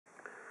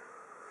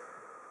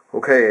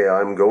Okay,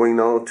 I'm going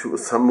now to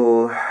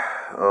assemble 2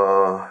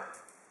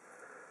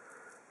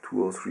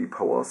 or 3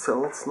 power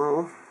cells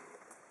now.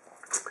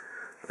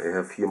 I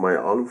have here my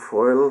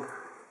alufoil,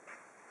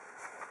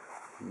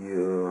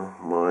 here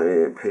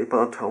my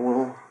paper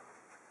towel.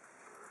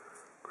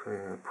 Okay,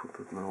 I put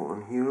it now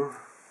on here,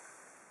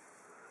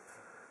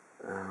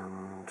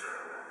 and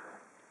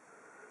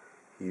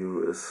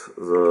here is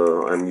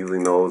I'm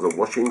using now the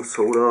washing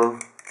soda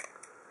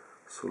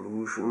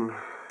solution.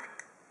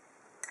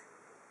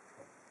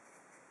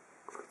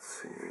 Let's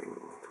see, we'll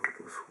do it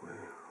this way.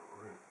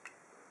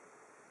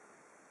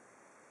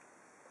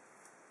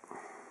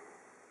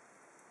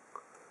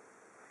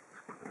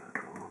 Spread it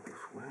down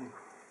this way.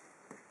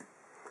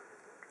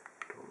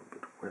 A little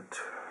bit wet.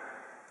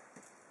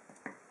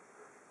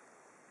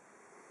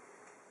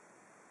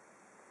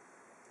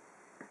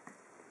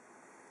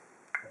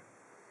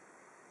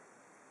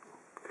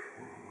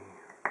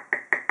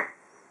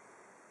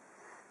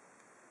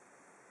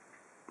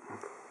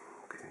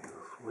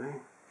 Way.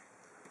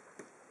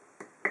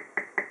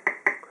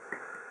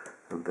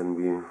 And then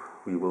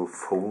we will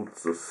fold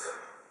this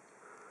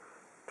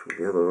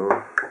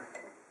together.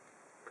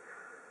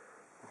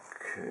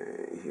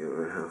 Okay, here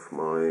I have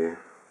my,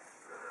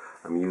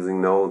 I'm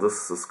using now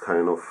this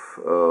kind of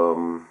I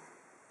don't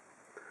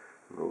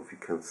know if you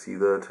can see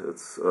that,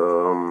 it's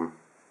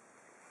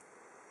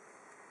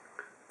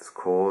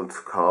called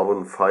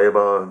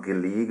Carbonfiber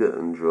Gelege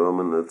in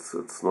German.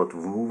 It's not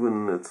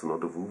woven, it's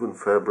not a woven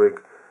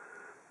fabric.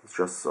 It's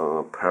just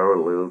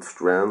parallel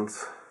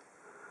strands.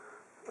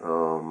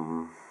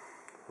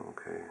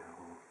 Okay,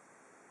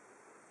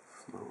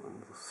 it's now in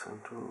the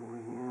center over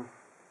here.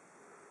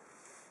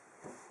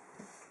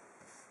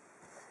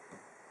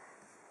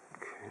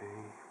 Okay.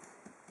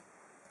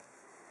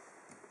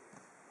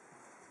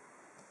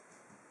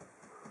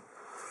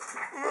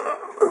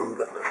 And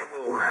then I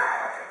will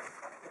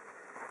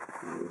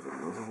use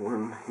another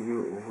one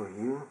here over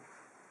here.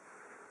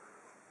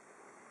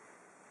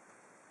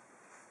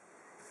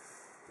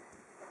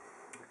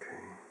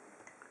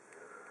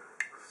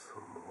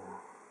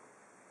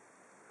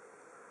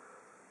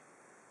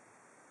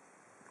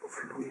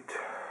 Fluid.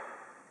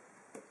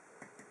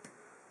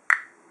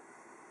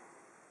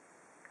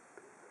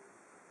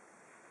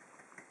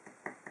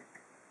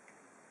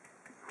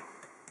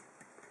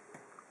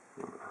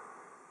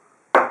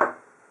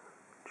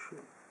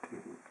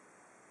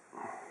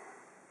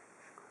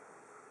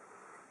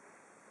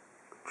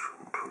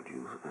 Shouldn't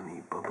produce any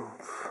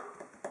bubbles.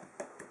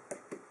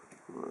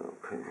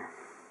 Okay.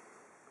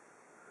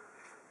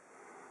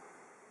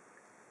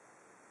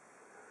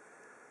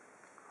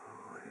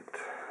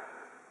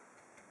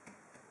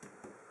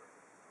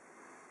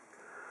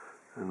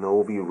 And now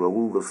we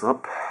roll this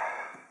up,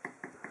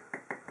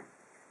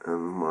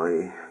 and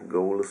my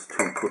goal is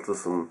to put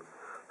this in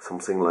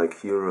something like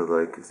here,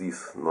 like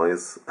these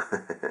nice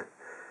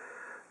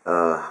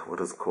what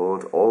is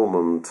called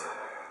almond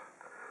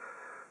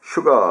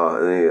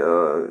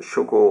sugar,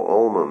 choco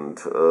almond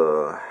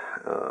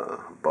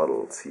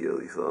bottles here.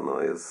 These are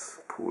nice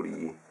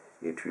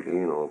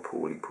polyethylene or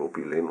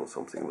polypropylene or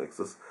something like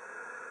this.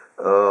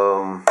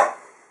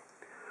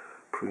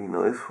 Pretty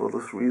nice for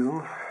this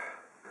reason.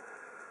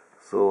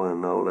 So,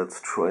 and now let's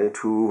try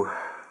to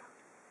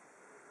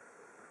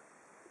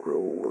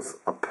roll this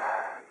up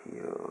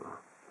here.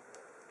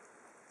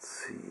 Let's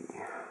see.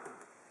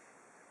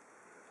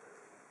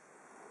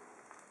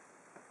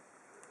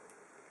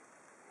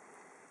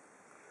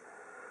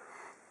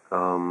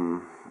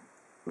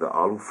 The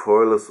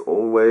alufoil is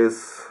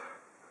always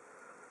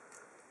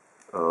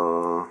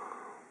how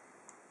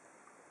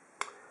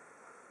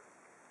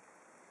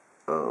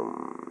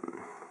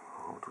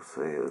to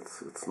say,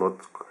 it's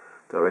not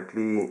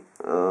directly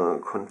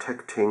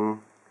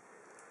contacting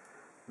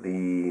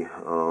the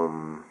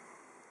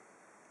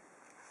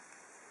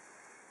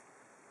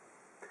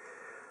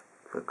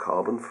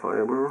carbon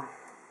fiber.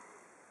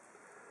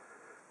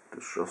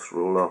 Let's just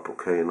roll up.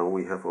 Okay, now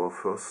we have our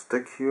first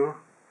stack here.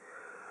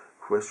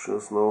 Question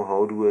is now,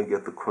 how do I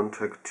get the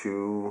contact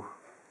to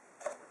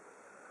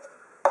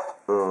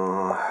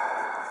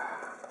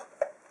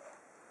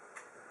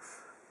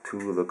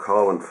the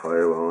carbon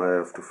fiber? I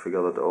have to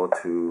figure that out,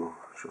 to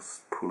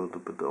just pull it a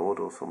bit out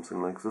or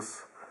something like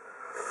this.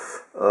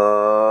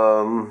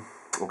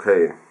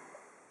 Okay,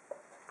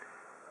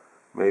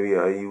 maybe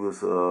I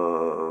use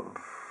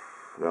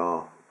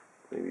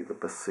maybe the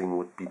best thing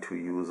would be to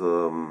use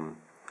a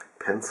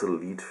pencil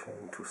lead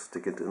to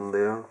stick it in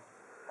there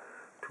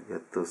to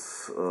get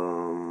this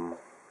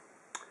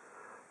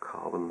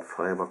carbon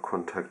fiber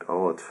contact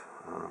out.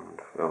 And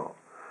yeah,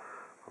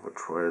 I will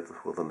try it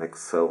with the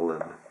next cell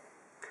then.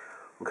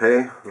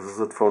 Okay, this is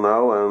it for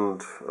now,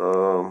 and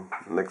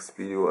next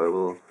video I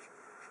will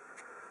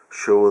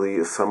show the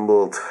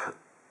assembled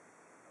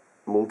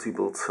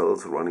multiple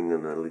cells running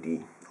in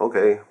LED.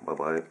 Okay, bye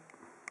bye.